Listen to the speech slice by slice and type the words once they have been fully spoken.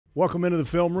Welcome into the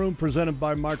film room presented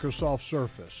by Microsoft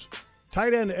Surface.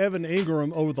 Tight end Evan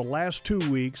Engram over the last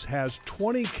 2 weeks has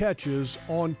 20 catches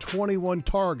on 21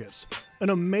 targets, an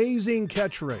amazing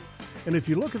catch rate. And if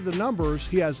you look at the numbers,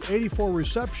 he has 84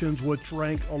 receptions, which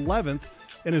rank 11th,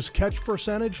 and his catch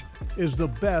percentage is the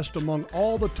best among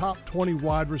all the top 20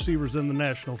 wide receivers in the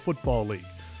National Football League.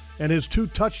 And his 2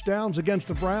 touchdowns against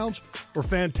the Browns were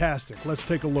fantastic. Let's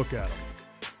take a look at them.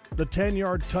 The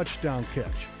 10-yard touchdown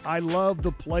catch. I love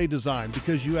the play design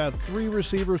because you have 3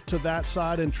 receivers to that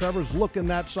side and Trevor's looking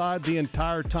that side the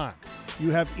entire time.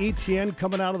 You have Etienne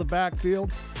coming out of the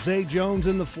backfield, Zay Jones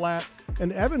in the flat,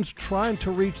 and Evans trying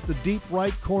to reach the deep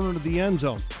right corner of the end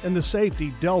zone. And the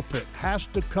safety, Delpit, has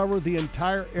to cover the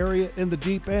entire area in the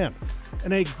deep end.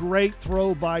 And a great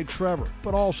throw by Trevor,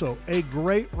 but also a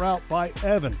great route by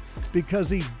Evan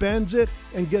because he bends it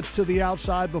and gets to the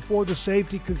outside before the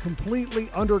safety can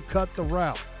completely undercut the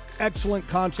route. Excellent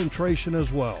concentration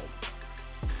as well.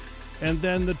 And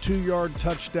then the 2-yard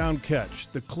touchdown catch.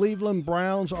 The Cleveland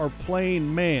Browns are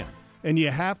playing man, and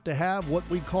you have to have what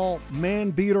we call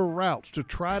man-beater routes to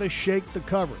try to shake the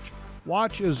coverage.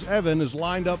 Watch as Evan is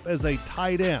lined up as a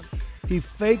tight end. He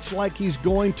fakes like he's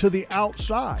going to the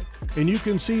outside, and you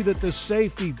can see that the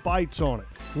safety bites on it.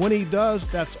 When he does,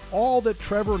 that's all that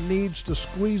Trevor needs to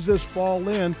squeeze this ball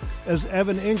in as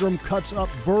Evan Engram cuts up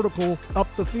vertical up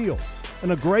the field.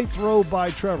 And a great throw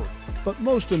by Trevor. But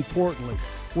most importantly,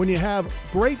 when you have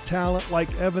great talent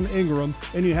like Evan Engram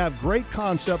and you have great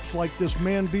concepts like this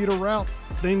man-beater route,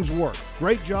 things work.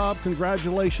 Great job.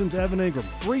 Congratulations, Evan Engram.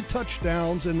 3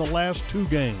 touchdowns in the last 2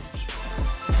 games.